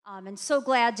And so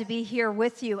glad to be here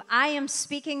with you. I am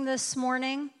speaking this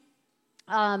morning.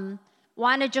 Want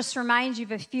to just remind you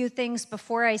of a few things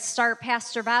before I start.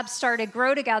 Pastor Bob started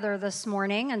Grow Together this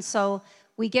morning, and so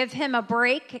we give him a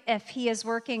break if he is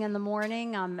working in the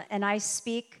morning, and I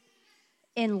speak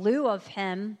in lieu of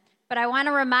him. But I want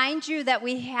to remind you that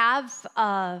we have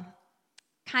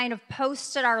kind of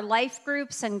posted our life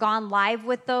groups and gone live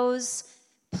with those.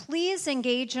 Please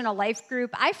engage in a life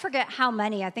group. I forget how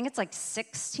many. I think it's like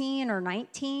 16 or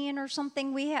 19 or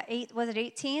something. We had was it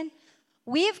 18?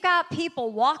 We've got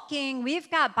people walking. We've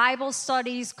got Bible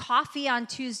studies, coffee on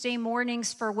Tuesday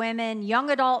mornings for women, young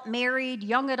adult married,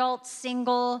 young adult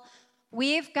single.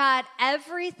 We've got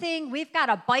everything. We've got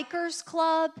a bikers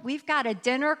club. We've got a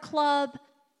dinner club.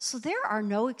 So there are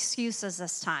no excuses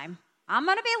this time. I'm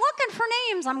going to be looking for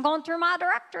names. I'm going through my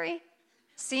directory,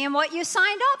 seeing what you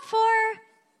signed up for,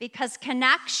 because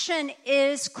connection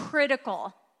is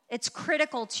critical. It's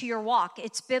critical to your walk.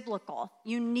 It's biblical.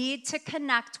 You need to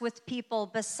connect with people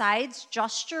besides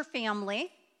just your family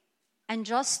and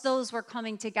just those we're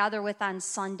coming together with on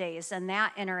Sundays and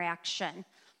that interaction.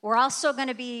 We're also going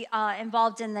to be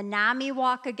involved in the NAMI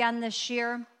walk again this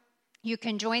year. You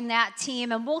can join that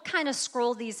team, and we'll kind of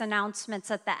scroll these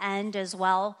announcements at the end as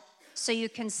well, so you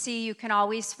can see. You can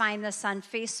always find this on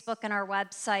Facebook and our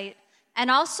website. And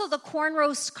also the Corn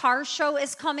Roast Car Show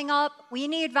is coming up. We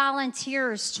need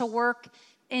volunteers to work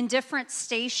in different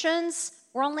stations.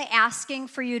 We're only asking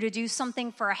for you to do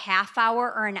something for a half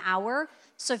hour or an hour.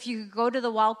 So if you go to the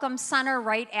Welcome Center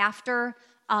right after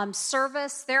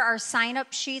service, there are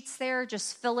sign-up sheets there.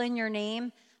 Just fill in your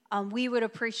name. We would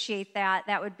appreciate that.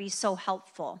 That would be so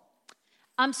helpful.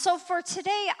 So for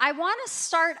today, I want to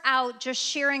start out just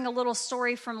sharing a little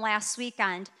story from last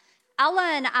weekend.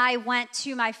 Ella and I went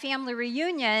to my family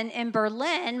reunion in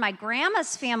Berlin, my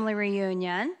grandma's family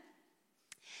reunion.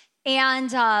 And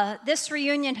this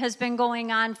reunion has been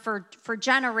going on for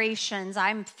generations.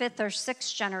 I'm fifth or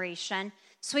sixth generation.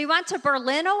 So we went to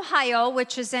Berlin, Ohio,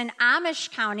 which is in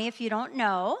Amish County, if you don't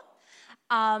know.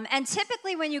 And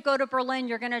typically when you go to Berlin,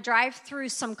 you're going to drive through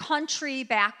some country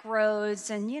back roads,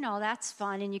 and, that's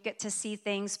fun, and you get to see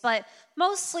things. But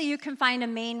mostly you can find a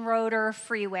main road or a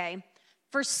freeway.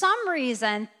 For some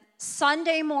reason,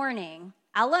 Sunday morning,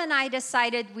 Ella and I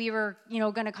decided we were,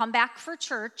 going to come back for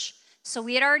church. So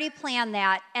we had already planned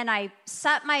that, and I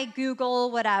set my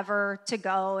Google whatever to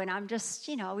go, and I'm just,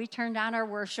 we turned on our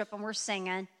worship, and we're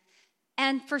singing.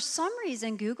 And for some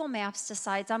reason, Google Maps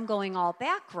decides I'm going all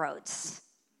back roads.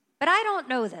 But I don't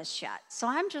know this yet. So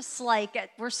I'm just like,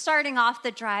 we're starting off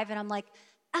the drive, and I'm like,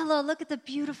 Ella, look at the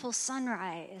beautiful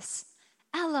sunrise.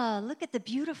 Ella, look at the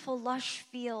beautiful lush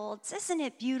fields. Isn't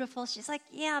it beautiful? She's like,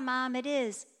 yeah, Mom, it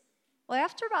is. Well,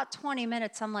 after about 20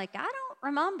 minutes, I'm like, I don't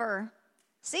remember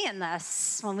seeing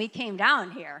this when we came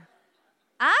down here.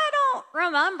 I don't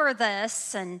remember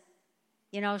this. And,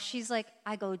 she's like,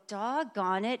 I go,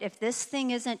 doggone it, if this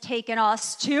thing isn't taking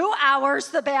us 2 hours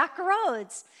the back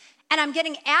roads. And I'm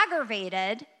getting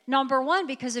aggravated, number one,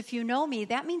 because if you know me,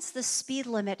 that means the speed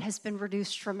limit has been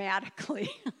reduced dramatically.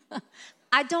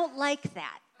 I don't like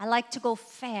that. I like to go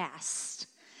fast.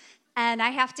 And I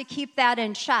have to keep that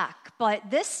in check.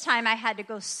 But this time I had to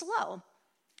go slow.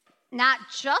 Not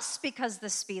just because the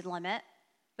speed limit,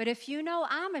 but if you know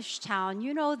Amish Town,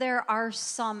 there are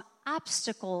some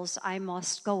obstacles I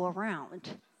must go around.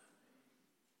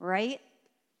 Right?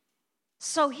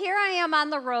 So here I am on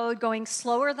the road going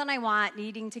slower than I want,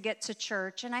 needing to get to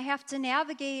church, and I have to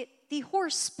navigate the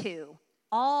horse poo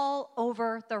all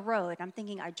over the road. I'm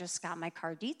thinking, I just got my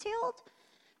car detailed.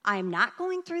 I'm not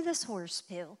going through this horse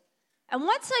poo. And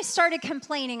once I started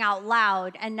complaining out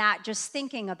loud and not just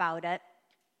thinking about it,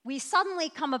 we suddenly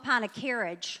come upon a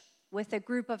carriage with a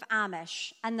group of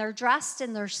Amish, and they're dressed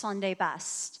in their Sunday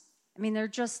best. I mean, they're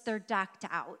decked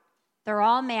out. They're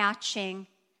all matching,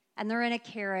 and they're in a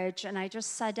carriage. And I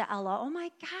just said to Ella, oh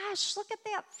my gosh, look at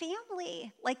that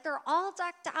family. Like, they're all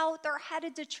decked out. They're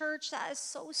headed to church. That is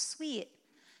so sweet.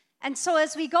 And so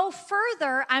as we go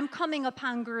further, I'm coming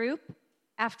upon group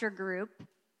after group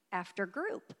after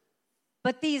group.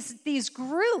 But these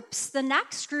groups, the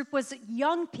next group was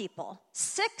young people,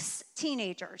 6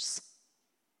 teenagers.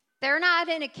 They're not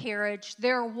in a carriage,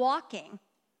 they're walking.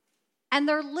 And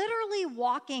they're literally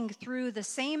walking through the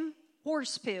same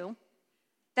horse poo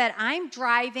that I'm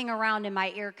driving around in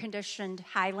my air-conditioned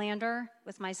Highlander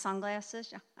with my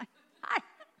sunglasses.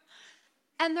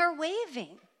 And they're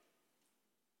waving.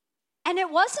 And it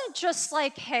wasn't just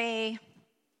like, hey,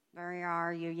 there you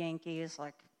are, you Yankees,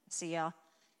 like, see ya.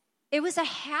 It was a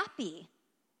happy,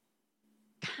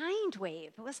 kind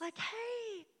wave. It was like,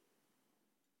 hey,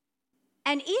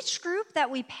 And each group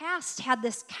that we passed had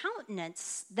this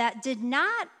countenance that did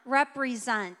not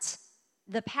represent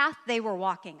the path they were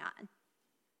walking on.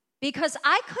 Because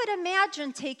I could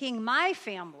imagine taking my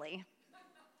family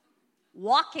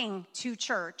walking to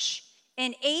church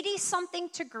in 80-something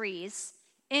degrees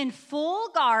in full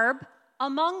garb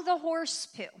among the horse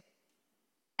poo.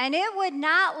 And it would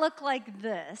not look like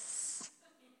this.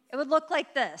 It would look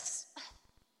like this.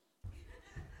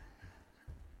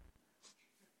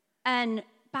 And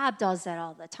Bob does that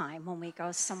all the time when we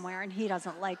go somewhere and he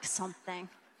doesn't like something.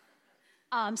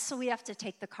 So we have to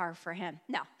take the car for him.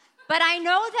 No. But I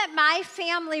know that my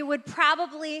family would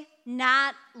probably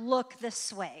not look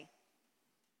this way.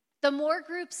 The more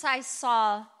groups I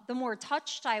saw, the more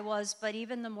touched I was, but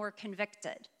even the more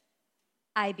convicted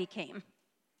I became.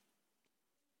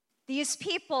 These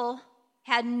people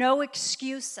had no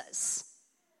excuses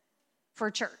for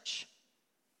church.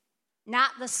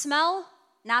 Not the smell,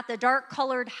 not the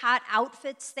dark-colored hot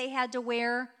outfits they had to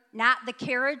wear, not the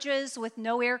carriages with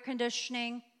no air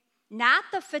conditioning, not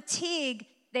the fatigue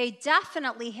they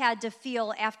definitely had to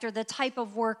feel after the type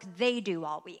of work they do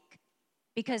all week.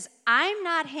 Because I'm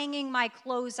not hanging my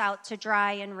clothes out to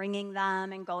dry and wringing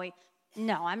them and going,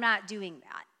 no, I'm not doing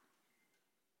that.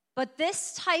 But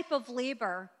this type of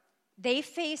labor, they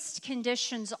faced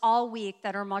conditions all week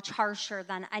that are much harsher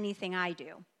than anything I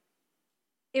do.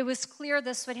 It was clear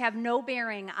this would have no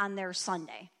bearing on their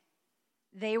Sunday.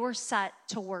 They were set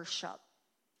to worship.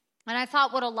 And I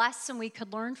thought what a lesson we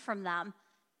could learn from them.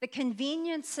 The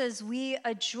conveniences we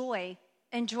enjoy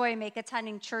make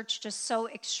attending church just so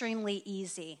extremely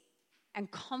easy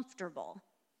and comfortable.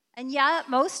 And yet,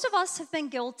 most of us have been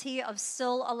guilty of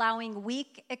still allowing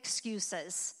weak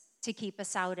excuses to keep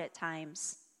us out at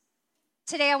times.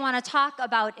 Today, I want to talk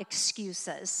about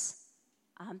excuses.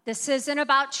 This isn't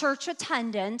about church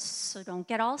attendance, so don't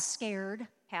get all scared.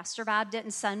 Pastor Bob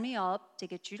didn't send me up to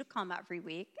get you to come every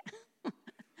week.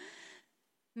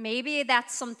 Maybe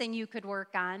that's something you could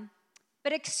work on.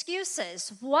 But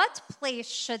excuses, what place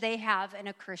should they have in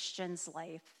a Christian's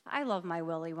life? I love my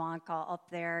Willy Wonka up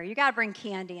there. You got to bring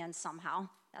candy in somehow.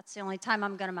 That's the only time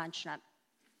I'm going to mention it.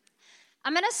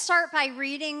 I'm going to start by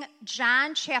reading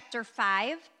John chapter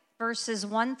 5, verses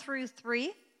 1 through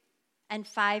 3 and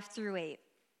 5 through 8. It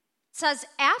says,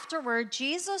 afterward,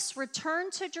 Jesus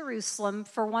returned to Jerusalem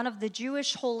for one of the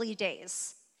Jewish holy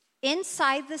days.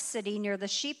 Inside the city near the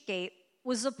sheep gate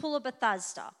was a pool of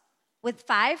Bethesda with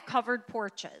 5 covered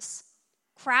porches.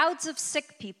 Crowds of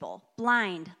sick people,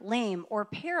 blind, lame, or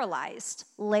paralyzed,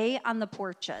 lay on the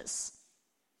porches.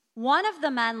 One of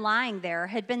the men lying there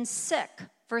had been sick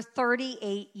for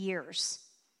 38 years.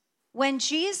 When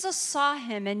Jesus saw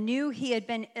him and knew he had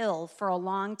been ill for a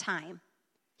long time,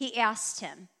 he asked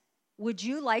him, "Would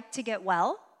you like to get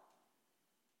well?"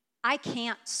 "I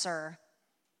can't, sir,"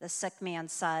 the sick man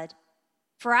said,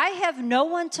 "for I have no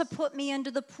one to put me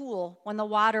into the pool when the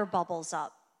water bubbles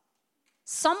up.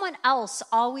 Someone else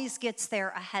always gets there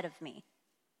ahead of me."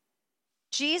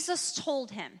 Jesus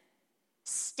told him,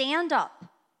 "Stand up,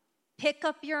 pick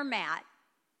up your mat,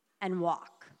 and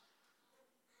walk."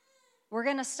 We're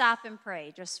going to stop and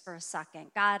pray just for a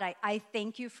second. God, I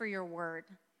thank you for your word.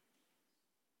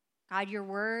 God, your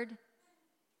word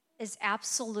is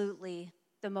absolutely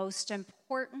the most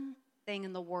important thing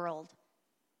in the world.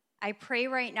 I pray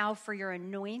right now for your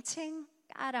anointing,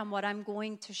 God, on what I'm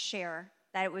going to share,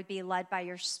 that it would be led by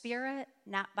your Spirit,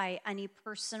 not by any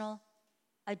personal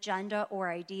agenda or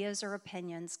ideas or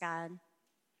opinions, God.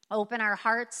 Open our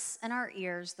hearts and our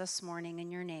ears this morning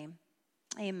in your name.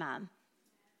 Amen.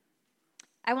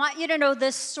 I want you to know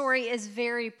this story is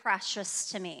very precious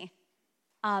to me.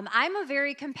 I'm a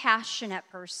very compassionate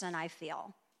person, I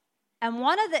feel. And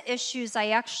one of the issues I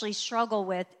actually struggle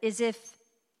with is if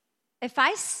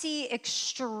I see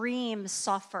extreme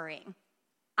suffering,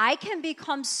 I can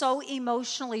become so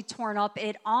emotionally torn up,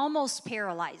 it almost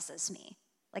paralyzes me.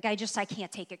 Like I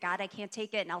can't take it, God, I can't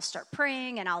take it, and I'll start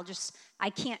praying, and I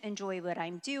can't enjoy what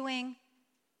I'm doing.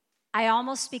 I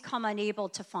almost become unable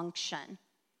to function.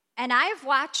 And I've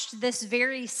watched this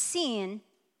very scene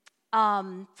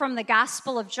from the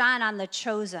Gospel of John on The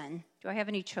Chosen. Do I have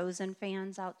any Chosen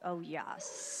fans out? Oh,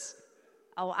 yes.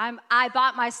 Oh, I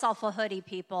bought myself a hoodie,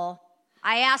 people.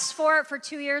 I asked for it for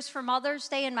 2 years for Mother's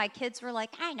Day, and my kids were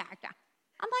like, "Hi, Nagda."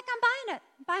 I'm like, I'm buying it.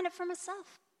 I'm buying it for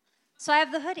myself. So I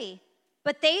have the hoodie.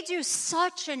 But they do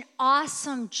such an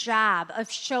awesome job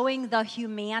of showing the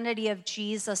humanity of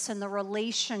Jesus and the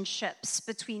relationships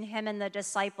between him and the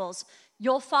disciples.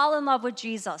 You'll fall in love with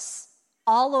Jesus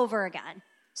all over again.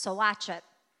 So watch it.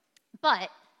 But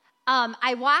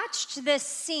I watched this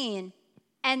scene,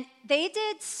 And they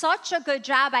did such a good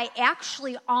job, I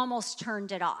actually almost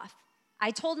turned it off.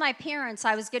 I told my parents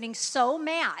I was getting so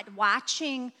mad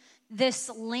watching this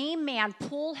lame man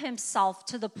pull himself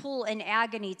to the pool in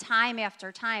agony time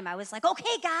after time. I was like,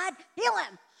 okay, God, heal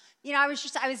him. I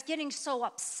was getting so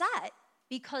upset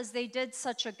because they did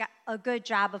such a good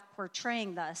job of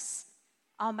portraying this.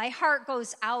 My heart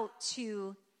goes out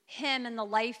to him and the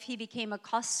life he became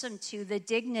accustomed to, the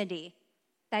dignity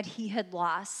that he had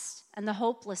lost and the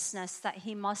hopelessness that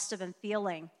he must have been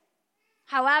feeling.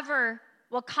 However,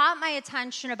 what caught my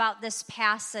attention about this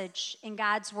passage in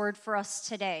God's word for us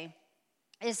today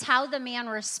is how the man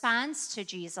responds to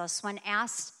Jesus when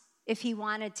asked if he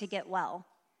wanted to get well.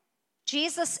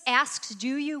 Jesus asks,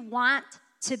 "Do you want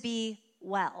to be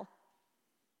well?"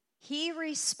 He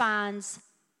responds,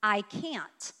 "I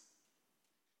can't.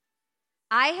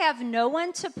 I have no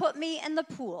one to put me in the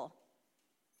pool.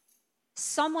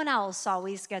 Someone else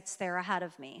always gets there ahead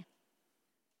of me."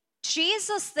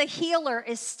 Jesus, the healer,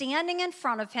 is standing in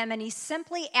front of him, and he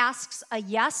simply asks a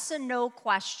yes and no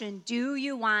question: do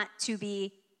you want to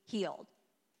be healed?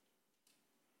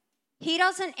 He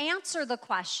doesn't answer the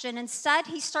question. Instead,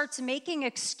 he starts making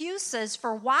excuses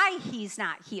for why he's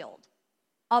not healed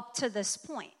up to this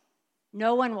point.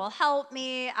 No one will help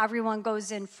me. Everyone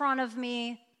goes in front of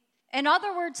me. In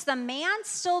other words, the man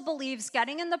still believes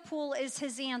getting in the pool is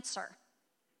his answer,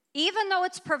 even though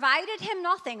it's provided him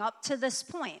nothing up to this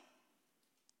point.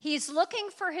 He's looking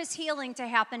for his healing to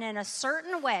happen in a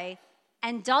certain way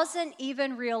and doesn't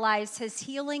even realize his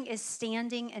healing is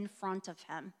standing in front of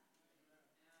him.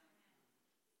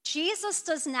 Jesus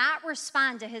does not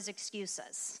respond to his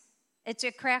excuses.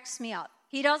 It cracks me up.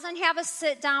 He doesn't have a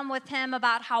sit down with him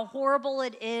about how horrible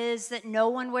it is that no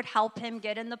one would help him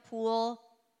get in the pool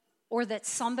or that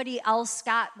somebody else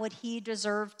got what he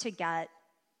deserved to get.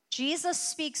 Jesus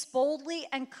speaks boldly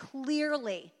and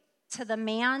clearly to the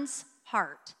man's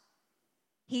heart.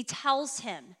 He tells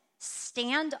him,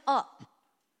 "Stand up,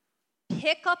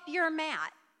 pick up your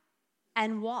mat,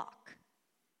 and walk."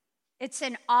 It's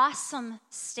an awesome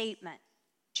statement.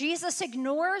 Jesus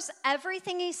ignores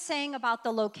everything he's saying about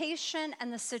the location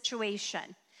and the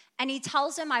situation. And he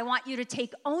tells him, "I want you to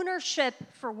take ownership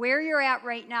for where you're at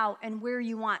right now and where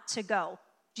you want to go.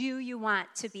 Do you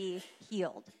want to be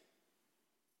healed?"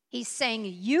 He's saying,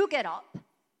 you get up,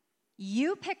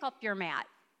 you pick up your mat,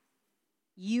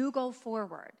 you go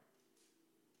forward.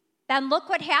 Then look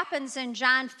what happens in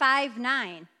John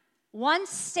 5:9. One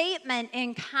statement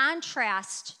in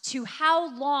contrast to how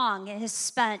long it has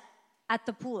spent at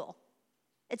the pool.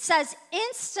 It says,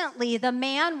 "Instantly the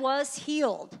man was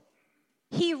healed.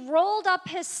 He rolled up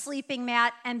his sleeping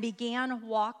mat and began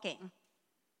walking."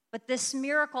 But this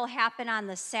miracle happened on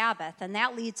the Sabbath, and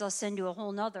that leads us into a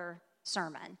whole nother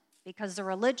sermon, because the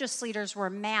religious leaders were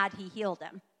mad he healed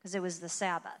him because it was the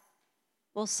Sabbath.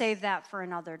 We'll save that for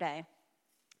another day.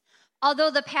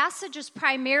 Although the passage is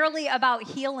primarily about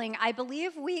healing, I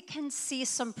believe we can see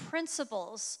some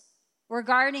principles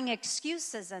regarding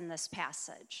excuses in this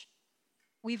passage.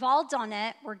 We've all done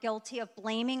it. We're guilty of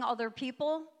blaming other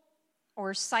people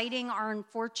or citing our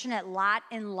unfortunate lot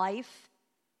in life,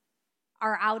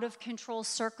 our out-of-control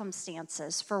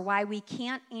circumstances for why we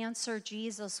can't answer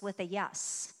Jesus with a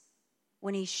yes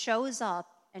when he shows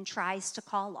up and tries to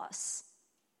call us.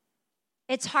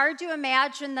 It's hard to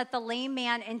imagine that the lame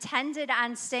man intended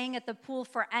on staying at the pool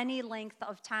for any length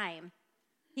of time.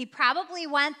 He probably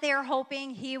went there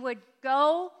hoping he would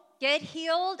go, get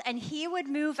healed, and he would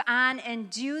move on and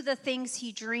do the things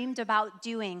he dreamed about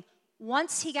doing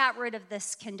once he got rid of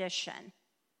this condition.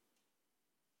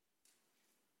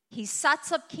 He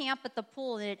sets up camp at the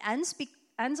pool, and it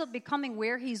ends up becoming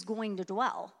where he's going to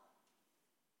dwell.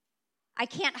 I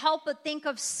can't help but think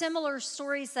of similar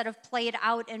stories that have played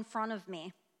out in front of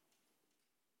me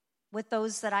with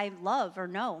those that I love or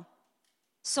know.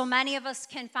 So many of us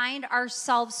can find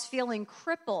ourselves feeling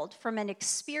crippled from an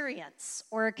experience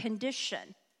or a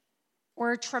condition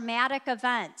or a traumatic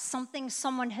event, something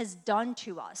someone has done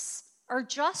to us, or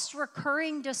just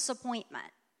recurring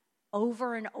disappointment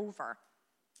over and over.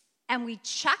 And we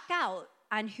check out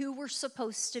on who we're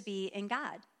supposed to be in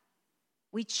God.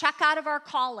 We check out of our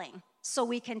calling so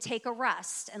we can take a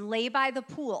rest and lay by the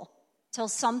pool till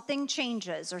something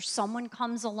changes or someone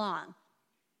comes along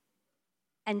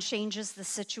and changes the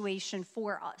situation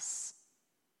for us,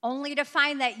 only to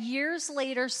find that years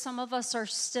later, some of us are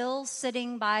still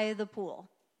sitting by the pool.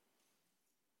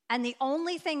 And the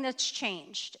only thing that's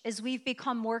changed is we've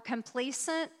become more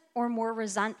complacent or more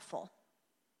resentful,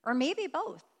 or maybe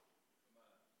both.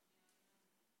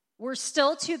 We're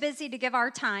still too busy to give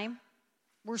our time.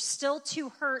 We're still too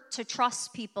hurt to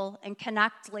trust people and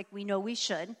connect like we know we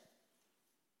should.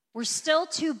 We're still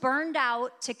too burned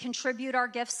out to contribute our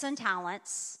gifts and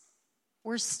talents.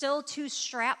 We're still too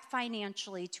strapped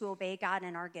financially to obey God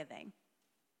in our giving.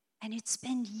 And it's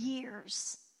been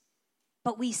years.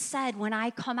 But we said, when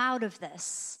I come out of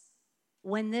this,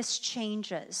 when this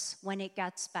changes, when it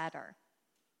gets better.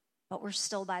 But we're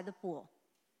still by the pool.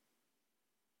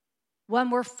 When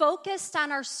we're focused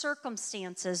on our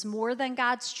circumstances more than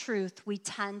God's truth, we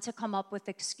tend to come up with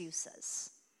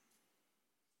excuses.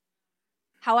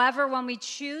 However, when we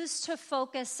choose to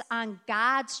focus on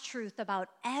God's truth about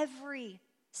every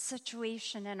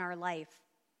situation in our life,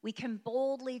 we can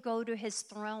boldly go to his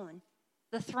throne,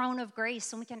 the throne of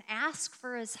grace, and we can ask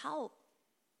for his help.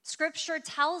 Scripture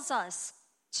tells us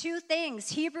two things.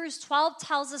 Hebrews 12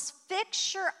 tells us,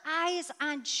 fix your eyes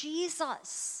on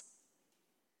Jesus.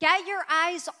 Get your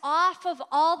eyes off of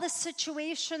all the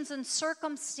situations and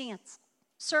circumstances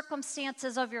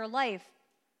of your life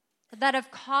that have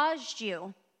caused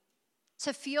you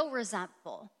to feel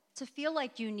resentful, to feel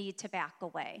like you need to back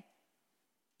away.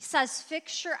 He says,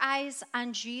 fix your eyes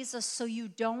on Jesus so you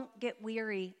don't get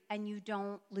weary and you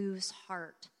don't lose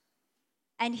heart.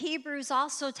 And Hebrews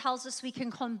also tells us we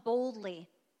can come boldly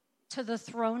to the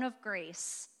throne of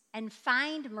grace and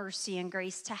find mercy and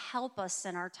grace to help us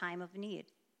in our time of need.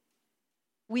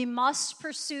 We must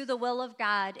pursue the will of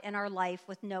God in our life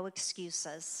with no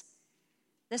excuses.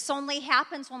 This only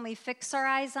happens when we fix our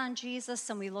eyes on Jesus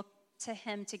and we look to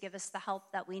him to give us the help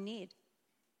that we need.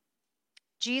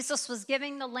 Jesus was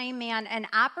giving the lame man an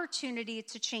opportunity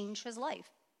to change his life,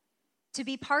 to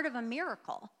be part of a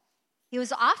miracle. He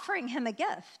was offering him a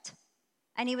gift,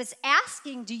 and he was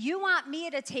asking, do you want me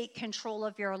to take control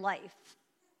of your life?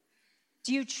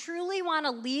 Do you truly want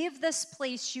to leave this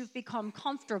place you've become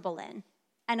comfortable in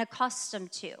and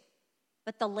accustomed to?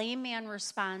 But the lame man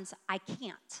responds, I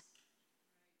can't.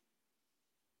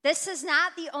 This is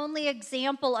not the only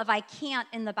example of I can't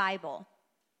in the Bible.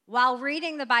 While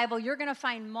reading the Bible, you're going to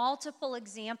find multiple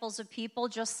examples of people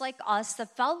just like us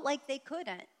that felt like they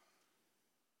couldn't.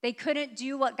 They couldn't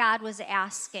do what God was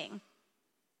asking.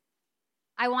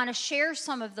 I want to share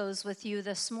some of those with you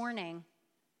this morning.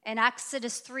 In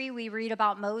Exodus 3, we read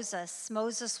about Moses.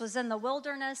 Moses was in the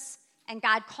wilderness, and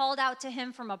God called out to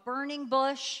him from a burning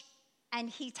bush, and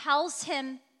he tells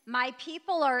him, my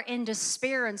people are in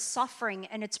despair and suffering,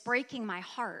 and it's breaking my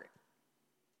heart.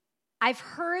 I've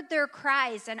heard their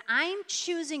cries, and I'm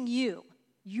choosing you.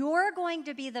 You're going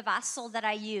to be the vessel that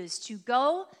I use to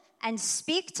go and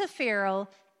speak to Pharaoh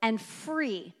and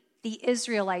free the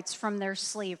Israelites from their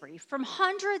slavery, from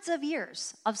hundreds of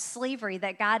years of slavery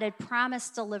that God had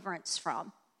promised deliverance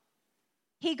from.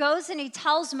 He goes and he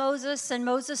tells Moses, and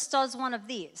Moses does one of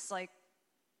these, like,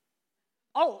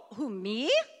 oh, who,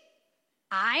 me?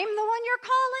 I'm the one you're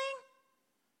calling?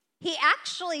 He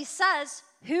actually says,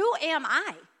 who am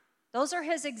I? Those are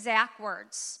his exact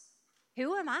words.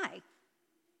 Who am I?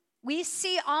 We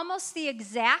see almost the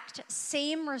exact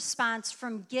same response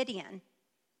from Gideon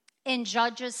in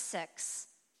Judges 6.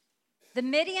 The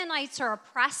Midianites are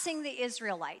oppressing the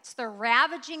Israelites. They're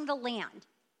ravaging the land.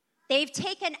 They've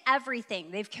taken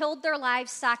everything. They've killed their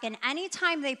livestock, and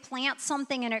anytime they plant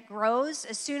something and it grows,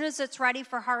 as soon as it's ready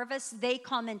for harvest, they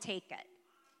come and take it.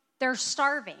 They're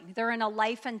starving. They're in a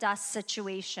life and death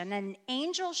situation. And an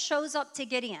angel shows up to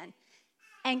Gideon,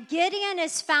 and Gideon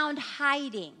is found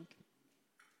hiding.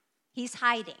 He's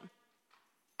hiding.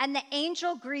 And the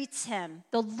angel greets him.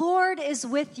 The Lord is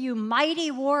with you, mighty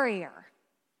warrior.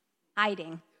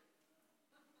 Hiding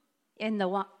in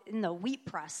the wheat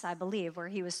press, I believe, where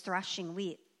he was threshing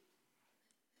wheat.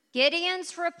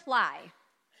 Gideon's reply,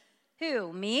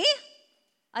 who, me?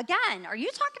 Again, are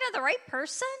you talking to the right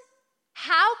person?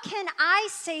 How can I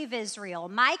save Israel?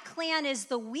 My clan is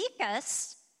the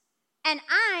weakest, and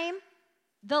I'm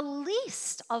the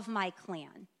least of my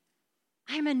clan.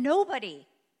 I'm a nobody.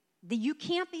 You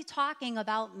can't be talking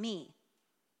about me.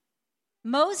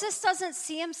 Moses doesn't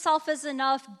see himself as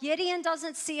enough. Gideon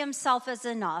doesn't see himself as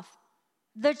enough.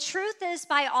 The truth is,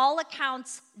 by all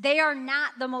accounts, they are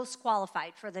not the most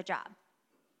qualified for the job.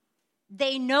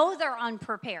 They know they're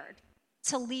unprepared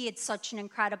to lead such an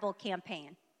incredible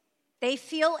campaign. They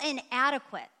feel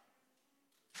inadequate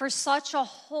for such a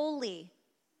holy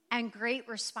and great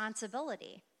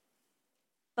responsibility.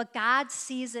 But God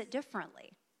sees it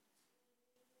differently.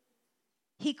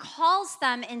 He calls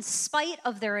them in spite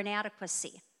of their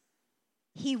inadequacy.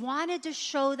 He wanted to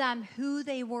show them who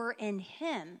they were in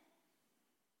him,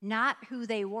 not who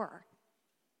they were.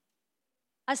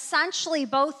 Essentially,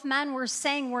 both men were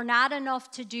saying, we're not enough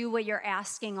to do what you're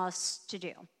asking us to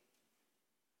do.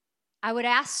 I would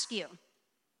ask you,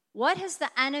 What has the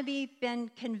enemy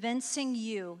been convincing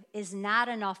you is not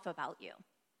enough about you?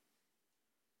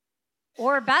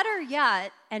 Or better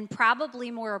yet, and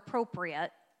probably more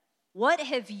appropriate, what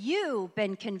have you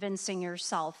been convincing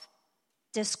yourself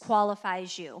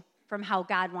disqualifies you from how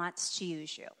God wants to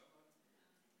use you?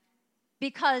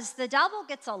 Because the devil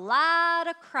gets a lot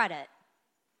of credit,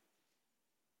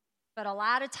 but a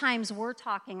lot of times we're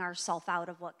talking ourselves out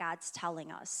of what God's telling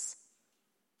us.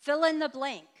 Fill in the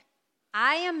blank.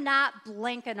 I am not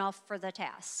blank enough for the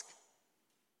task.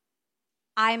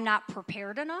 I am not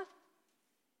prepared enough.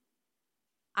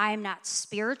 I am not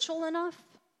spiritual enough.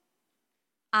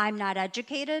 I'm not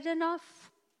educated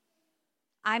enough.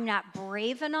 I'm not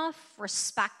brave enough,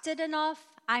 respected enough.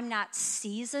 I'm not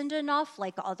seasoned enough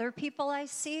like other people I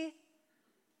see.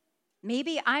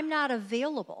 Maybe I'm not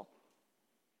available.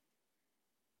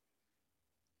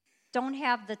 Don't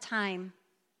have the time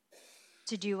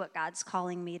to do what God's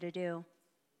calling me to do.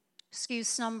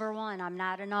 Excuse number one, I'm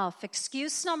not enough.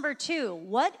 Excuse number two,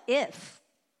 what if?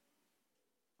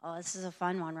 Oh, this is a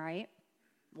fun one, right?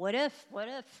 What if?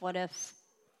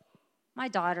 My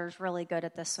daughter's really good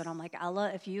at this one. I'm like,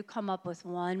 Ella, if you come up with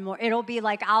one more, it'll be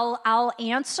like, I'll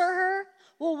answer her.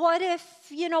 Well, what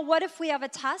if we have a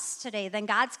test today? Then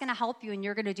God's going to help you and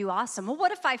you're going to do awesome. Well,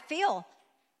 what if I fail?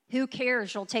 Who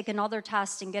cares? You'll take another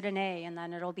test and get an A and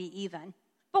then it'll be even.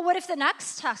 But what if the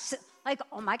next test, like,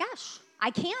 oh my gosh,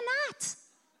 I cannot.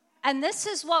 And this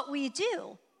is what we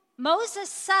do. Moses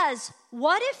says,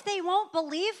 what if they won't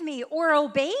believe me or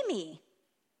obey me?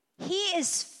 He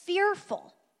is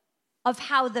fearful of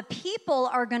how the people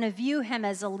are going to view him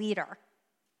as a leader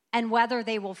and whether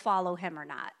they will follow him or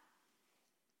not.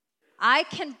 I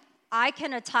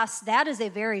can attest that is a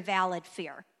very valid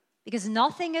fear because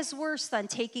nothing is worse than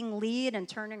taking lead and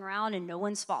turning around and no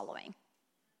one's following.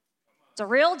 It's a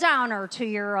real downer to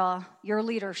your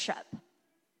leadership.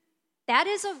 That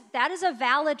is a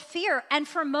valid fear. And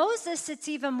for Moses, it's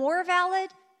even more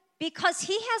valid because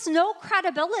he has no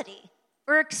credibility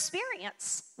or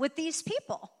experience with these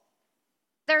people.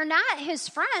 They're not his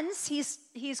friends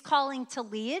he's calling to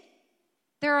lead.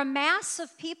 They're a mass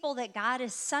of people that God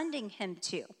is sending him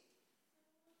to.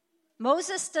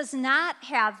 Moses does not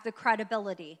have the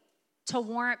credibility to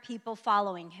warrant people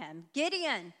following him.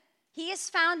 Gideon, he is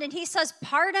found and he says,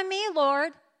 pardon me,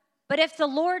 Lord, but if the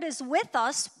Lord is with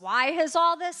us, why has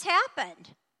all this happened?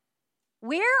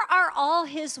 Where are all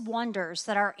his wonders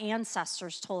that our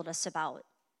ancestors told us about?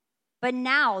 But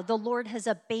now the Lord has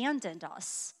abandoned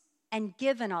us and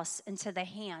given us into the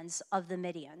hands of the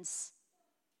Midians.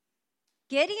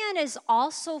 Gideon is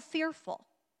also fearful.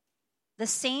 The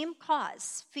same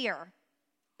cause, fear,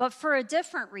 but for a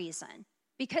different reason,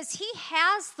 because he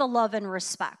has the love and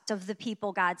respect of the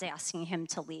people God's asking him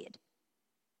to lead.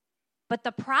 But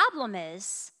the problem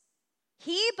is,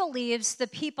 he believes the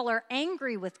people are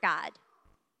angry with God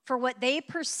for what they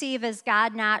perceive as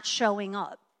God not showing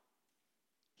up.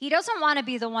 He doesn't want to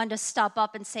be the one to step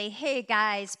up and say, hey,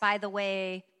 guys, by the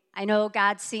way, I know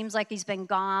God seems like he's been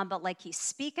gone, but like he's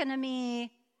speaking to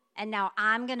me, and now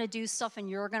I'm going to do stuff and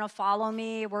you're going to follow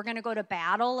me. We're going to go to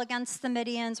battle against the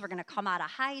Midians. We're going to come out of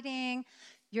hiding.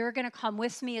 You're going to come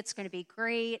with me. It's going to be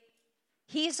great.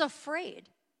 He's afraid.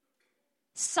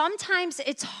 Sometimes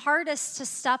it's hardest to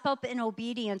step up in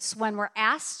obedience when we're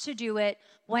asked to do it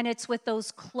when it's with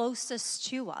those closest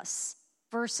to us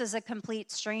versus a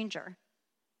complete stranger.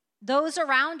 Those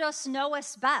around us know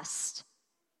us best.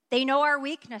 They know our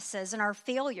weaknesses and our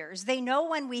failures. They know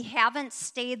when we haven't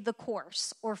stayed the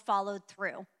course or followed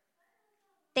through.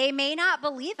 They may not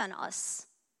believe in us.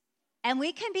 And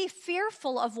we can be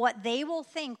fearful of what they will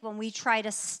think when we try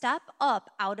to step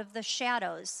up out of the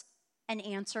shadows and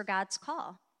answer God's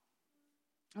call.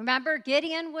 Remember,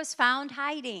 Gideon was found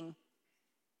hiding.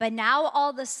 But now all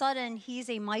of a sudden, he's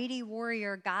a mighty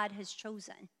warrior God has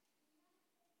chosen.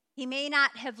 He may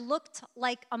not have looked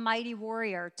like a mighty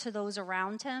warrior to those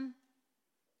around him,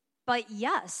 but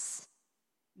yes,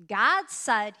 God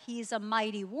said he's a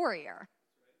mighty warrior.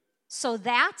 So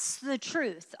that's the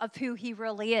truth of who he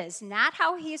really is, not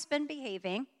how he's been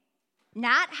behaving,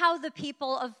 not how the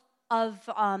people of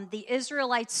the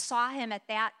Israelites saw him at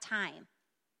that time.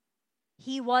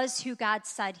 He was who God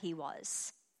said he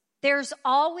was. There's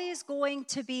always going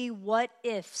to be what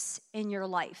ifs in your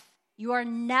life. You are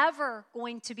never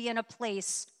going to be in a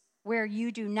place where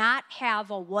you do not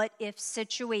have a what if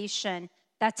situation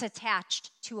that's attached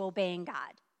to obeying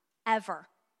God, ever.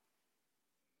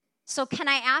 So can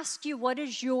I ask you, what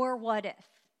is your what if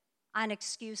on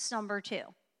excuse number 2?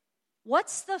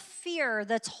 What's the fear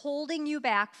that's holding you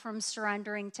back from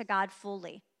surrendering to God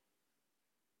fully?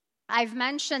 I've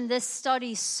mentioned this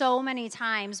study so many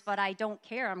times, but I don't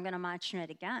care. I'm going to mention it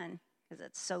again because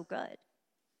it's so good.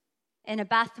 In a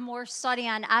Beth Moore study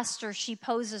on Esther, she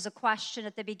poses a question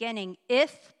at the beginning: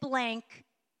 if blank,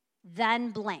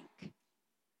 then blank.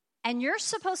 And you're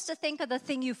supposed to think of the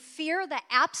thing you fear the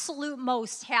absolute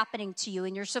most happening to you,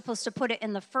 and you're supposed to put it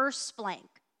in the first blank.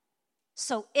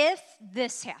 So if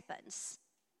this happens,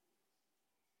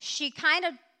 she kind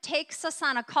of takes us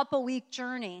on a couple-week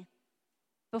journey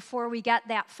before we get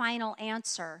that final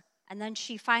answer. And then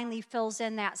she finally fills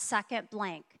in that second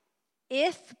blank.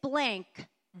 If blank,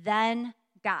 then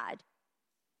God.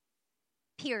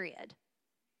 Period.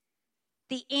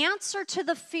 The answer to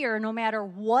the fear, no matter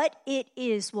what it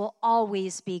is, will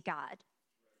always be God.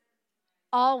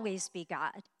 Always be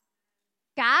God.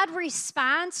 God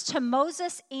responds to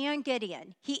Moses and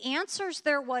Gideon. He answers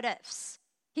their what ifs.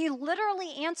 He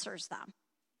literally answers them.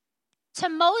 To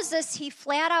Moses, he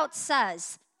flat out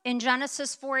says in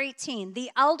Genesis 4:18,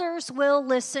 the elders will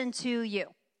listen to you.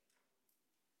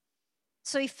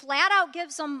 So he flat out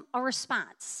gives them a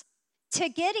response. To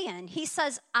Gideon, he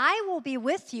says, I will be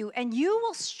with you, and you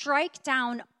will strike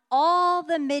down all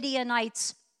the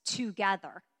Midianites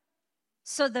together.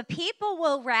 So the people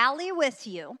will rally with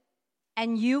you,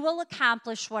 and you will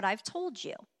accomplish what I've told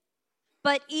you.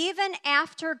 But even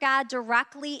after God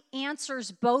directly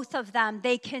answers both of them,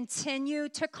 they continue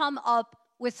to come up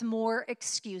with more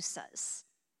excuses.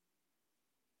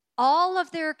 All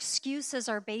of their excuses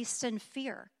are based in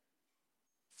fear.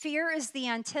 Fear is the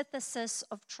antithesis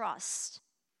of trust.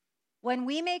 When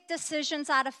we make decisions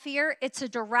out of fear, it's a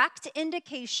direct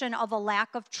indication of a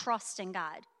lack of trust in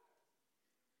God.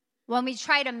 When we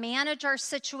try to manage our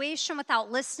situation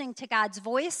without listening to God's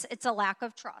voice, it's a lack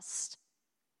of trust.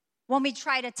 When we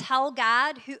try to tell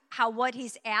God how what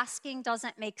he's asking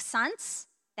doesn't make sense,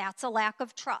 that's a lack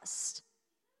of trust.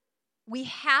 We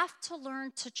have to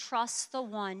learn to trust the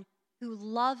one who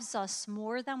loves us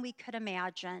more than we could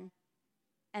imagine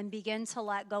and begin to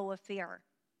let go of fear.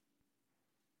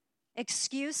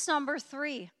 Excuse number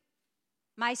 3,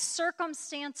 my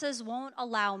circumstances won't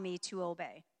allow me to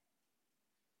obey.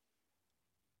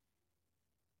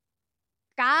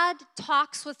 God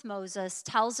talks with Moses,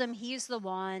 tells him he's the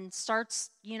one, starts,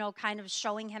 kind of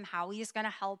showing him how he's going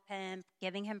to help him,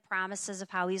 giving him promises of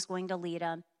how he's going to lead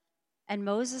him. And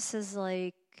Moses is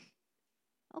like,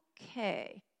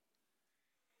 okay,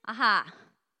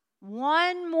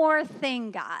 one more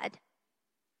thing, God.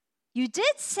 You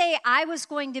did say I was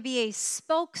going to be a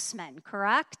spokesman,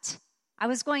 correct? I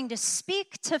was going to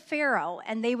speak to Pharaoh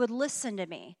and they would listen to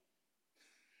me.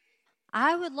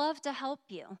 I would love to help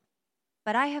you,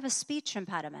 but I have a speech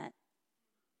impediment.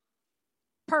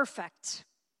 Perfect,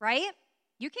 right?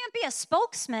 You can't be a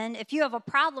spokesman if you have a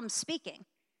problem speaking.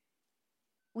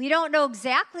 We don't know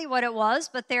exactly what it was,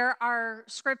 but there are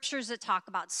scriptures that talk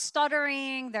about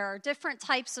stuttering. There are different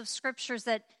types of scriptures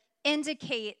that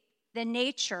indicate the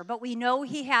nature, but we know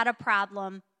he had a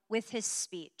problem with his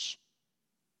speech.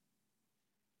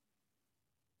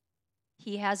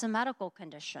 He has a medical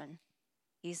condition.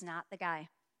 He's not the guy.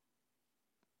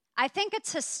 I think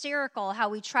it's hysterical how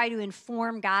we try to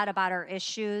inform God about our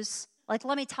issues. Like,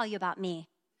 let me tell you about me.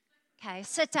 Okay,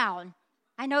 sit down.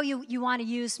 I know you want to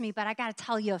use me, but I got to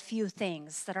tell you a few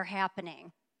things that are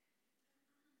happening.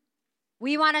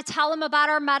 We want to tell him about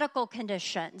our medical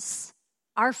conditions,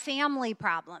 our family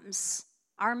problems,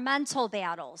 our mental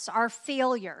battles, our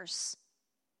failures,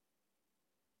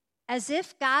 as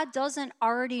if God doesn't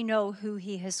already know who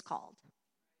he has called.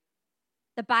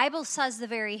 The Bible says the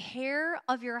very hair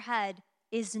of your head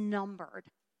is numbered.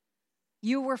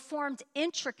 You were formed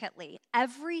intricately,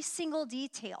 every single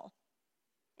detail,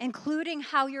 including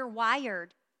how you're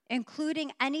wired,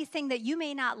 including anything that you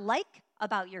may not like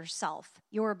about yourself,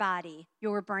 your body,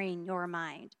 your brain, your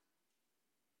mind.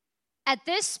 At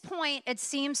this point, it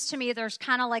seems to me there's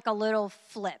kind of like a little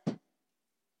flip.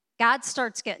 God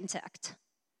starts getting ticked.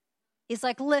 He's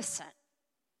like, listen,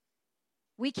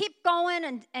 we keep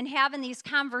going and having these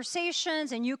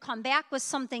conversations, and you come back with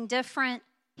something different.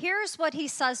 Here's what he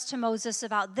says to Moses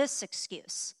about this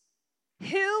excuse.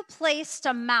 Who placed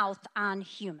a mouth on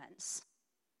humans?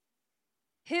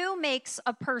 Who makes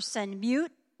a person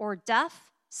mute or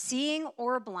deaf, seeing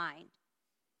or blind?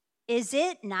 Is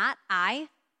it not I?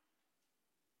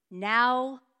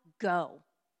 Now go.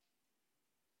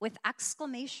 With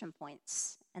exclamation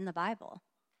points in the Bible.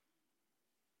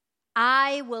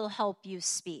 I will help you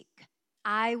speak.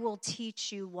 I will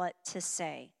teach you what to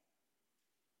say.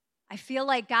 I feel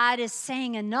like God is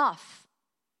saying enough.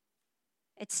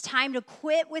 It's time to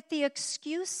quit with the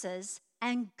excuses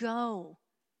and go.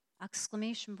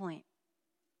 Exclamation point.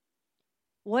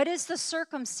 What is the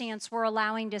circumstance we're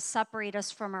allowing to separate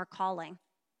us from our calling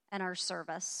and our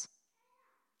service?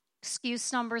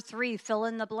 Excuse number 3, fill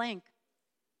in the blank.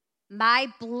 My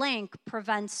blank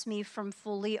prevents me from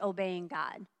fully obeying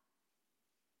God.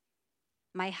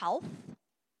 My health,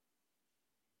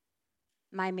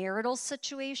 my marital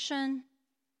situation,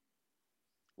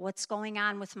 what's going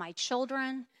on with my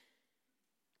children,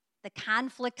 the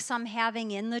conflicts I'm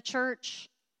having in the church,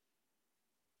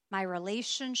 my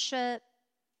relationship,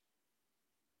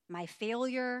 my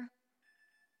failure.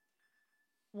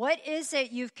 What is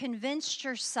it you've convinced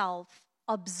yourself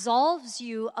absolves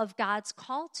you of God's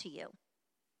call to you?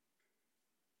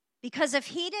 Because if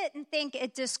he didn't think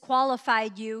it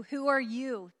disqualified you, who are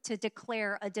you to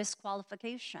declare a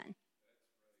disqualification?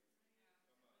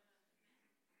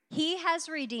 He has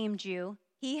redeemed you.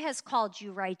 He has called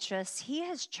you righteous. He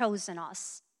has chosen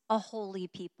us a holy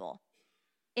people.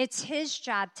 It's his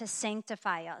job to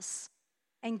sanctify us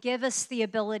and give us the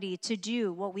ability to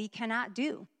do what we cannot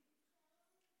do.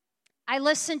 I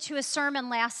listened to a sermon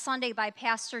last Sunday by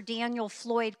Pastor Daniel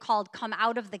Floyd called Come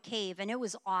Out of the Cave, and it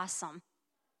was awesome.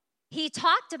 He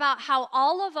talked about how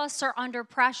all of us are under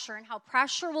pressure and how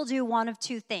pressure will do one of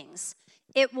two things.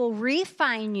 It will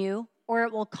refine you or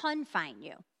it will confine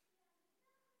you.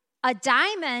 A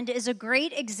diamond is a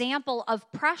great example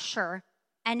of pressure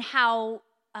and how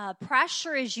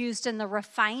pressure is used in the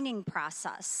refining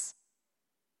process.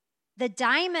 The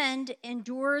diamond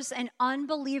endures an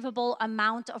unbelievable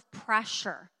amount of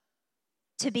pressure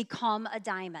to become a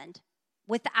diamond.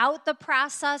 Without the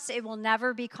process, it will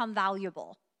never become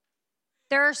valuable.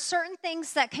 There are certain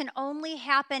things that can only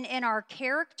happen in our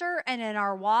character and in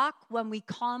our walk when we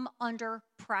come under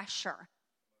pressure.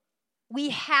 We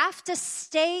have to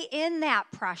stay in that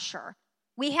pressure.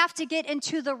 We have to get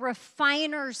into the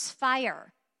refiner's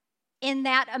fire in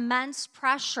that immense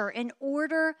pressure in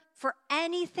order for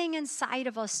anything inside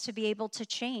of us to be able to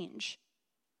change.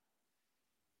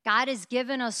 God has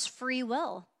given us free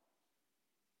will.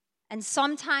 And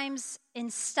sometimes,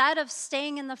 instead of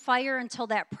staying in the fire until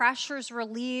that pressure is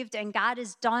relieved and God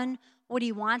has done what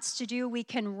he wants to do, we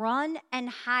can run and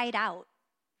hide out.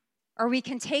 Or we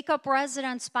can take up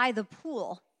residence by the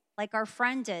pool, like our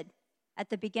friend did at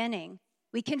the beginning.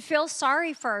 We can feel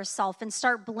sorry for ourselves and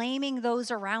start blaming those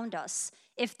around us.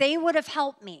 If they would have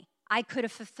helped me, I could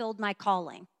have fulfilled my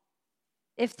calling.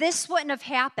 If this wouldn't have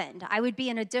happened, I would be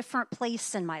in a different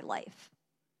place in my life.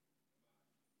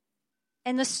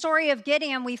 In the story of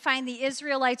Gideon, we find the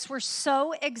Israelites were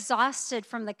so exhausted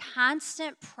from the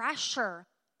constant pressure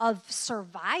of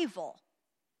survival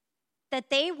that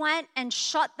they went and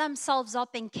shut themselves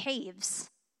up in caves.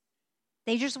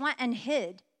 They just went and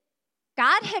hid.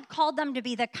 God had called them to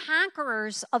be the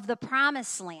conquerors of the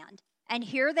promised land, and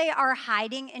here they are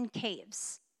hiding in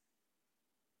caves.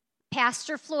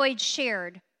 Pastor Floyd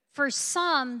shared, for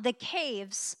some, the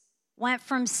caves went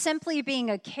from simply being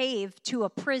a cave to a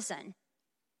prison,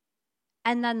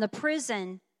 and then the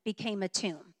prison became a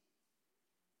tomb.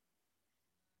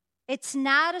 It's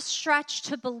not a stretch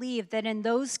to believe that in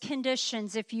those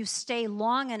conditions, if you stay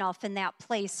long enough in that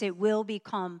place, it will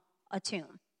become a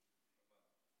tomb.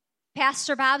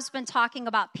 Pastor Bob's been talking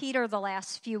about Peter the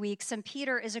last few weeks, and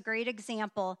Peter is a great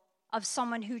example of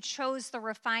someone who chose the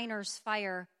refiner's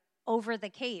fire over the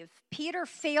cave. Peter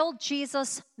failed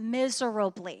Jesus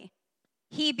miserably.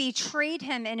 He betrayed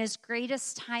him in his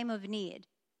greatest time of need.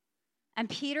 And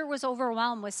Peter was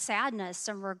overwhelmed with sadness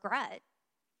and regret.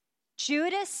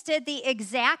 Judas did the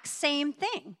exact same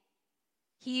thing.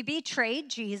 He betrayed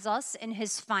Jesus in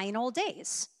his final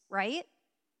days, right?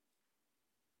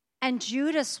 And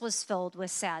Judas was filled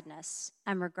with sadness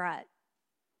and regret.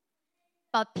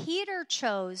 But Peter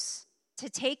chose to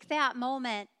take that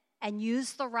moment and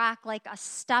use the rock like a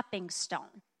stepping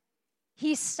stone.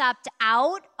 He stepped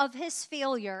out of his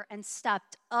failure and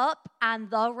stepped up on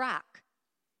the rock.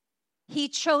 He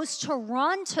chose to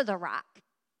run to the rock.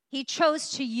 He chose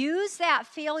to use that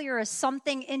failure as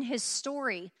something in his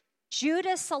story.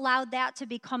 Judas allowed that to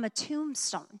become a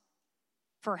tombstone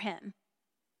for him,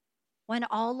 when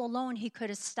all alone he could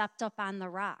have stepped up on the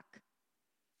rock.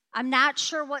 I'm not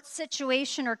sure what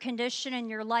situation or condition in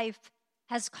your life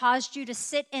has caused you to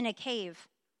sit in a cave,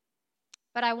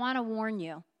 but I want to warn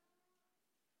you.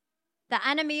 The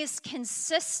enemy's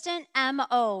consistent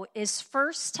MO is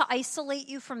first to isolate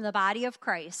you from the body of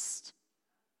Christ,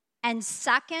 and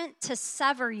second, to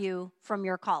sever you from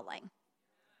your calling.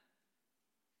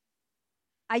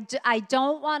 I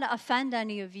don't want to offend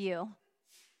any of you.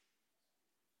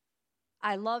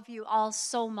 I love you all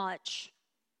so much.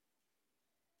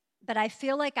 But I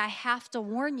feel like I have to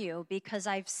warn you because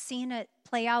I've seen it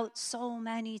play out so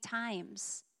many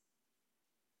times.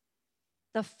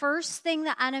 The first thing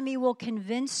the enemy will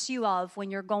convince you of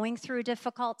when you're going through a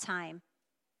difficult time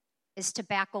is to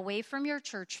back away from your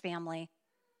church family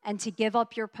and to give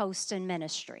up your post in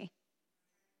ministry.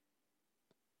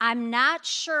 I'm not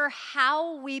sure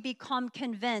how we become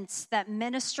convinced that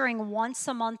ministering once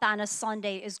a month on a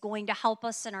Sunday is going to help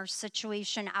us in our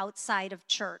situation outside of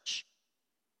church.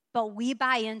 But we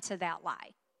buy into that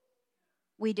lie.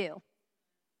 We do.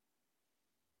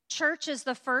 Church is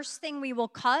the first thing we will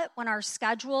cut when our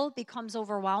schedule becomes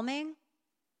overwhelming.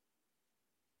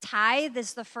 Tithe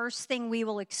is the first thing we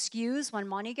will excuse when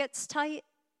money gets tight.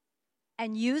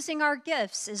 And using our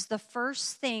gifts is the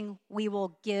first thing we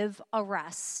will give a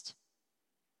rest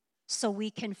so we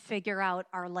can figure out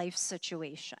our life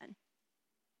situation.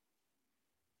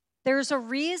 There's a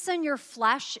reason your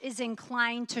flesh is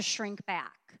inclined to shrink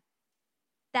back.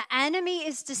 The enemy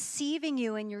is deceiving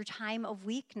you in your time of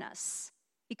weakness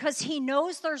because he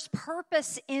knows there's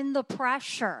purpose in the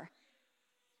pressure.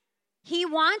 He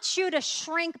wants you to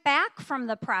shrink back from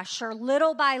the pressure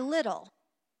little by little,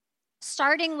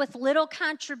 starting with little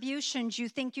contributions you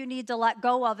think you need to let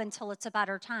go of until it's a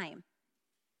better time.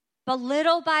 But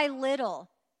little by little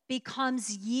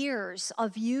becomes years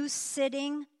of you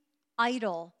sitting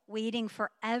idle, waiting for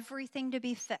everything to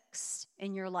be fixed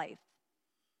in your life.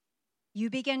 You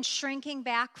begin shrinking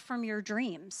back from your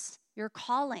dreams, your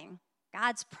calling,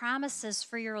 God's promises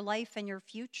for your life and your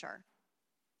future.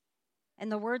 In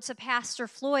the words of Pastor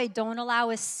Floyd, don't allow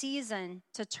a season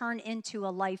to turn into a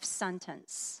life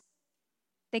sentence.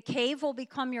 The cave will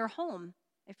become your home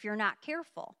if you're not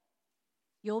careful.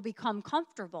 You'll become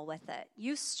comfortable with it,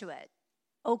 used to it,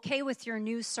 okay with your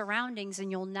new surroundings,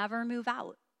 and you'll never move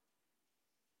out.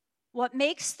 What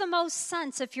makes the most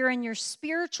sense if you're in your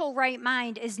spiritual right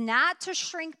mind is not to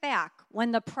shrink back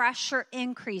when the pressure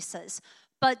increases,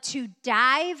 but to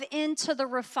dive into the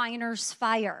refiner's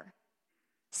fire.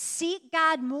 Seek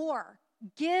God more,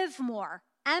 give more,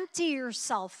 empty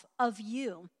yourself of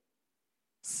you.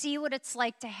 See what it's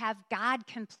like to have God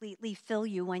completely fill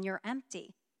you when you're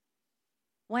empty.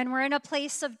 When we're in a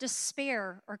place of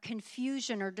despair or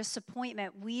confusion or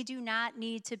disappointment, we do not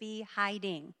need to be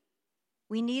hiding.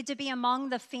 We need to be among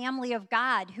the family of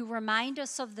God who remind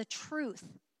us of the truth.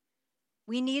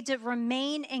 We need to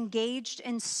remain engaged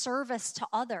in service to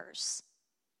others.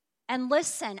 And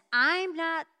listen, I'm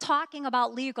not talking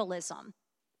about legalism.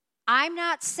 I'm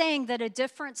not saying that a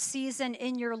different season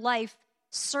in your life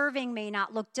serving may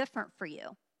not look different for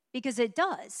you, because it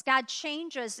does. God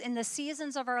changes in the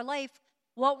seasons of our life.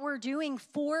 What we're doing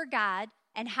for God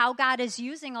and how God is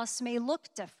using us may look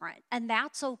different, and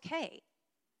that's okay.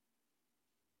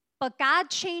 But God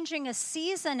changing a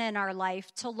season in our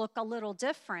life to look a little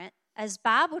different, as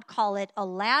Bob would call it, a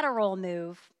lateral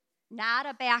move, not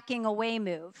a backing away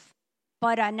move,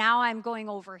 but now I'm going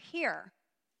over here.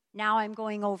 Now I'm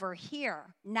going over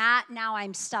here. Not now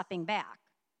I'm stepping back.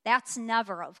 That's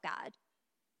never of God.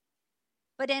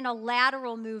 But in a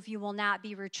lateral move, you will not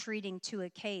be retreating to a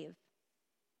cave.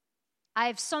 I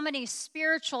have so many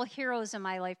spiritual heroes in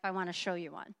my life. I want to show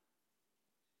you one. Do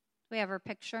we have our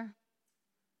picture?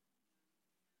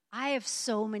 I have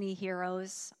so many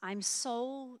heroes. I'm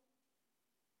so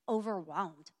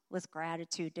overwhelmed with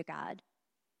gratitude to God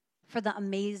for the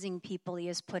amazing people he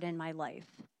has put in my life.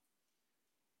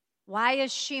 Why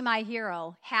is she my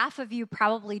hero? Half of you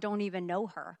probably don't even know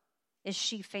her. Is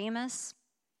she famous?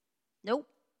 Nope.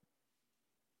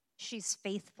 She's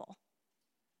faithful.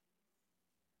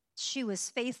 She was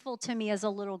faithful to me as a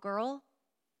little girl,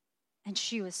 and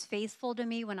she was faithful to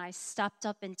me when I stepped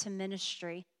up into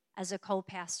ministry as a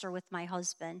co-pastor with my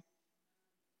husband.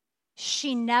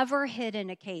 She never hid in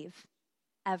a cave,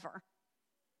 ever.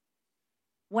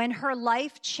 When her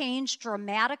life changed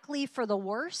dramatically for the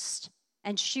worst,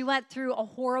 and she went through a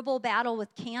horrible battle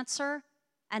with cancer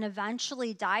and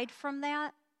eventually died from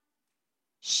that,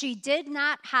 she did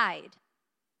not hide.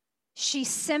 She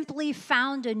simply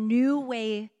found a new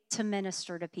way to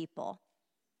minister to people.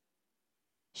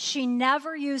 She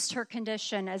never used her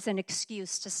condition as an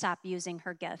excuse to stop using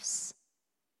her gifts.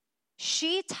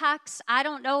 She texts, I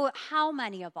don't know how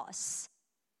many of us,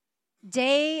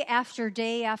 day after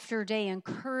day after day,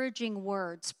 encouraging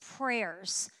words,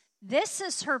 prayers. This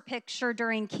is her picture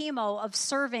during chemo of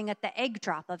serving at the egg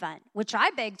drop event, which I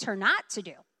begged her not to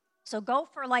do. So go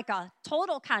for like a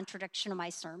total contradiction of my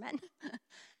sermon.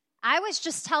 I was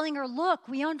just telling her, look,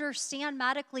 we understand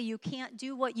medically you can't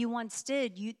do what you once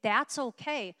did. That's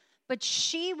okay. But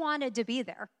she wanted to be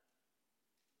there.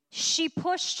 She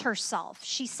pushed herself.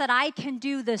 She said, I can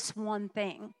do this one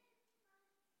thing.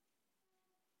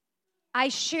 I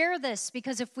share this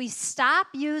because if we stop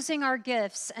using our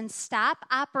gifts and stop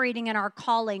operating in our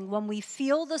calling when we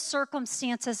feel the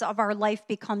circumstances of our life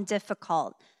become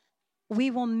difficult, we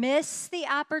will miss the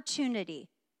opportunity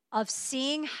of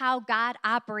seeing how God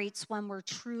operates when we're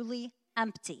truly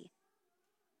empty.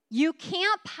 You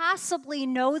can't possibly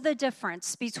know the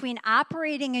difference between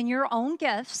operating in your own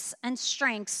gifts and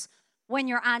strengths when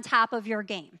you're on top of your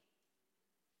game.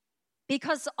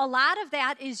 Because a lot of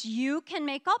that is you can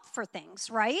make up for things,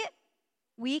 right?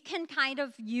 We can kind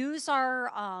of use our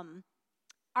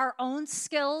own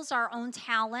skills, our own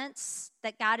talents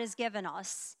that God has given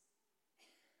us.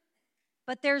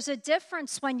 But there's a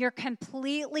difference when you're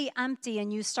completely empty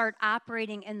and you start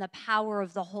operating in the power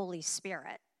of the Holy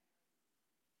Spirit.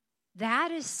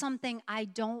 That is something I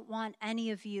don't want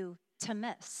any of you to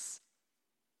miss.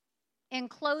 In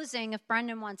closing, if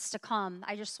Brendan wants to come,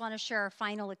 I just want to share a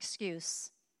final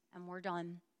excuse, and we're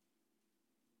done.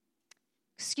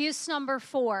 Excuse number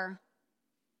 4,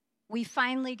 we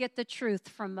finally get the truth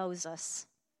from Moses.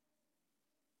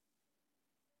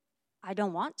 I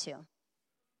don't want to.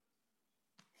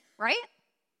 Right?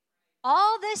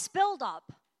 All this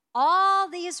buildup, all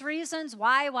these reasons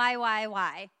why.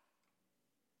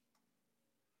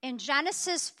 In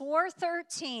Genesis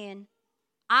 4:13,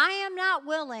 I am not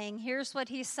willing, here's what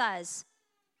he says,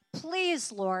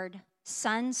 please, Lord,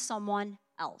 send someone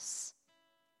else.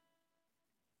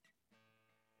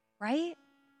 Right?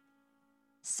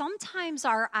 Sometimes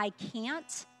our I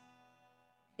can't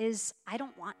is I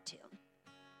don't want to.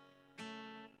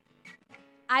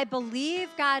 I believe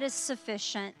God is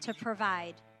sufficient to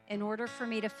provide in order for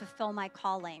me to fulfill my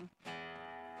calling,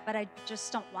 but I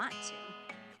just don't want to.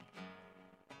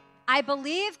 I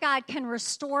believe God can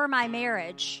restore my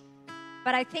marriage,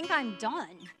 but I think I'm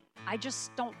done. I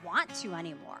just don't want to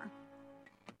anymore.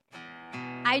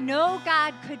 I know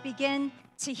God could begin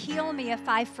to heal me if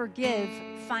I forgive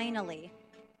finally,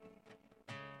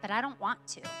 but I don't want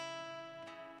to.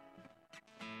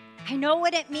 I know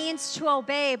what it means to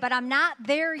obey, but I'm not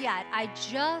there yet. I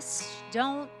just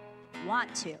don't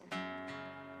want to.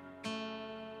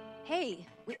 Hey,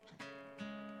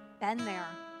 been there.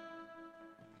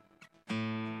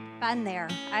 Been there.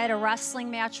 I had a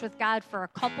wrestling match with God for a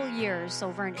couple years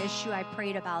over an issue I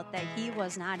prayed about that he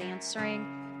was not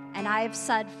answering. And I've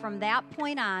said from that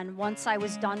point on, once I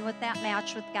was done with that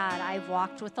match with God, I've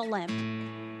walked with a limp.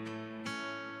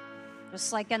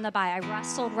 Just like in the Bible, I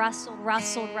wrestled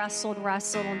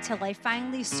until I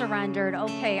finally surrendered.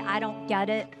 Okay, I don't get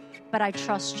it, but I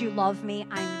trust you love me.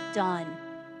 I'm done.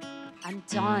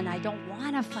 I don't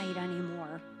want to fight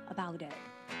anymore about it.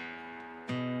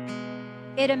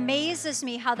 It amazes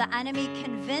me how the enemy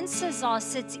convinces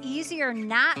us it's easier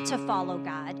not to follow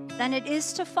God than it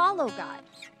is to follow God.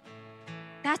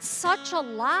 That's such a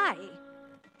lie.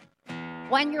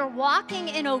 When you're walking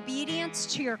in obedience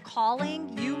to your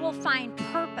calling, you will find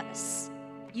purpose.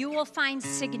 You will find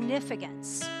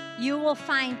significance. You will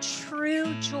find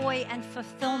true joy and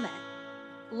fulfillment.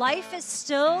 Life is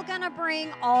still going to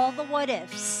bring all the what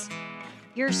ifs.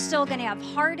 You're still going to have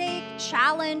heartache,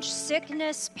 challenge,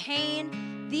 sickness,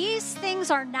 pain. These things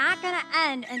are not going to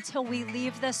end until we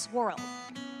leave this world.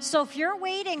 So if you're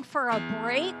waiting for a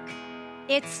break,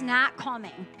 it's not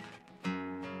coming.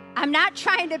 I'm not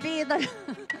trying to be the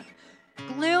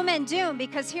gloom and doom,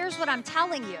 because here's what I'm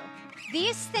telling you.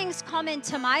 These things come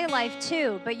into my life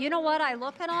too, but you know what? I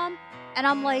look at them and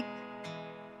I'm like,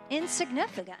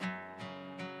 insignificant.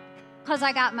 Because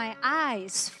I got my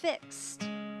eyes fixed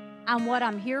on what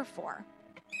I'm here for.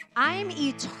 I'm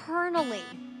eternally,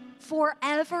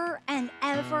 forever and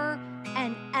ever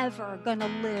gonna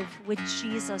live with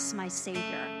Jesus, my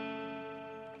Savior.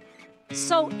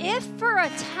 So if for a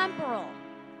temporal,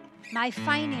 my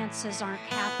finances aren't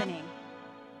happening,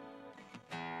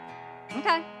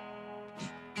 okay,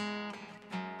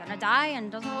 gonna die and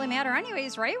doesn't really matter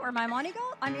anyways, right? Where my money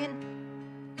goes? I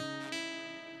mean,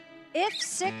 if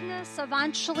sickness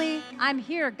eventually, I'm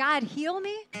here, God, heal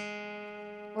me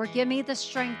or give me the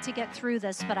strength to get through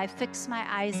this, but I fix my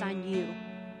eyes on you.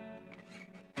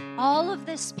 All of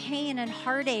this pain and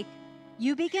heartache,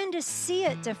 you begin to see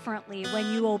it differently when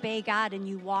you obey God and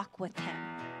you walk with Him,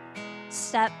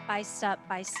 step by step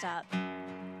by step.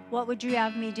 What would you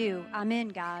have me do? I'm in,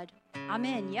 God. I'm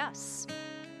in, yes.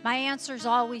 My answer is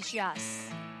always yes.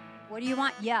 What do you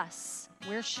want? Yes.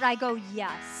 Where should I go?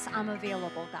 Yes. I'm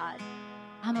available, God.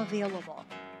 I'm available.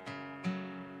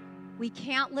 We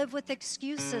can't live with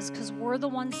excuses because we're the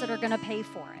ones that are going to pay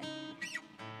for it.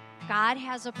 God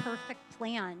has a perfect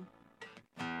plan.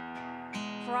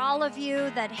 For all of you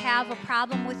that have a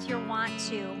problem with your want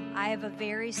to, I have a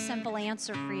very simple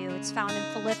answer for you. It's found in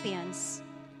Philippians.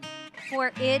 For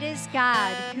it is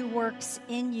God who works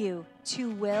in you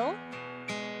to will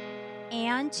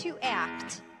and to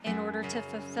act in order to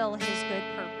fulfill his good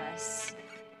purpose.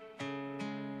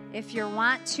 If your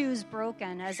want to is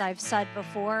broken, as I've said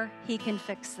before, he can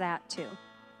fix that too.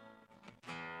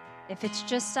 If it's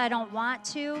just I don't want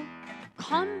to,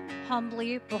 come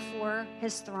humbly before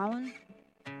his throne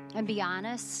and be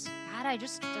honest. God,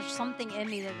 there's something in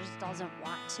me that just doesn't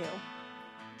want to.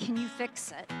 Can you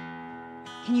fix it?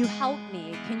 Can you help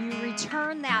me? Can you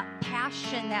return that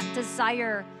passion, that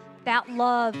desire, that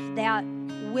love, that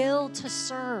will to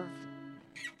serve,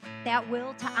 that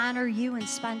will to honor you and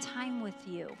spend time with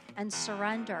you and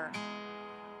surrender?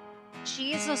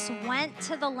 Jesus went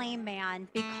to the lame man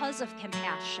because of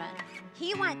compassion.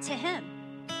 He went to him.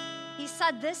 He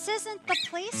said, this isn't the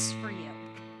place for you.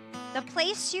 The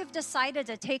place you've decided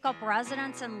to take up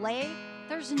residence and lay,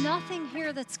 there's nothing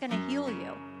here that's going to heal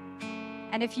you.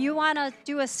 And if you want to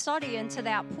do a study into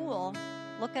that pool,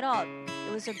 look it up.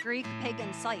 It was a Greek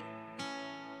pagan site.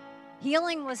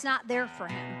 Healing was not there for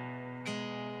him.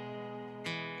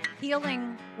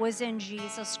 Healing was in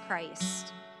Jesus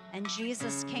Christ, and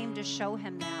Jesus came to show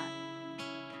him that.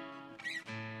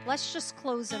 Let's just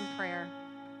close in prayer.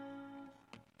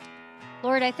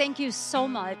 Lord, I thank you so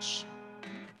much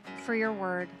for your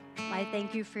word. I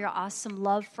thank you for your awesome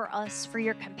love for us, for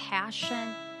your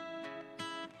compassion.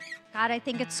 God, I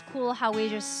think it's cool how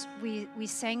we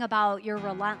sang about your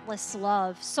relentless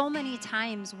love. So many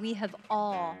times we have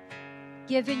all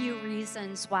given you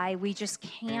reasons why we just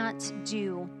can't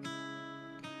do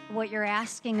what you're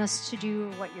asking us to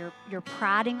do, what you're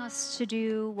prodding us to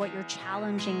do, what you're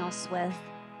challenging us with.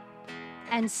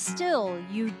 And still,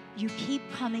 you keep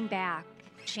coming back,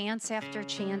 chance after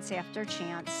chance after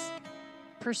chance,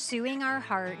 pursuing our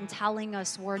heart and telling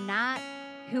us we're not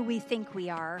who we think we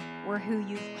are. We're who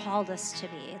you've called us to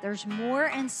be. There's more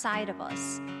inside of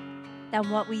us than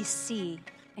what we see.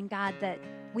 And God, that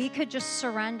we could just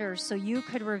surrender so you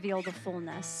could reveal the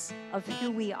fullness of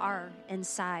who we are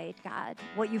inside, God,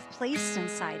 what you've placed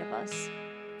inside of us.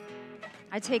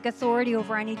 I take authority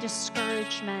over any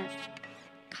discouragement,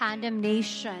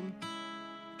 condemnation.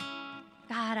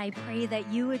 God, I pray that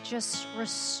you would just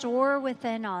restore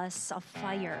within us a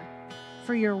fire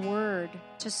for your word,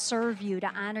 to serve you, to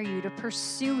honor you, to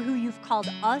pursue who you've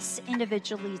called us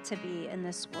individually to be in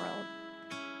this world.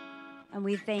 And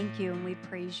we thank you and we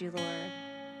praise you, Lord.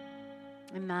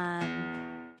 Amen.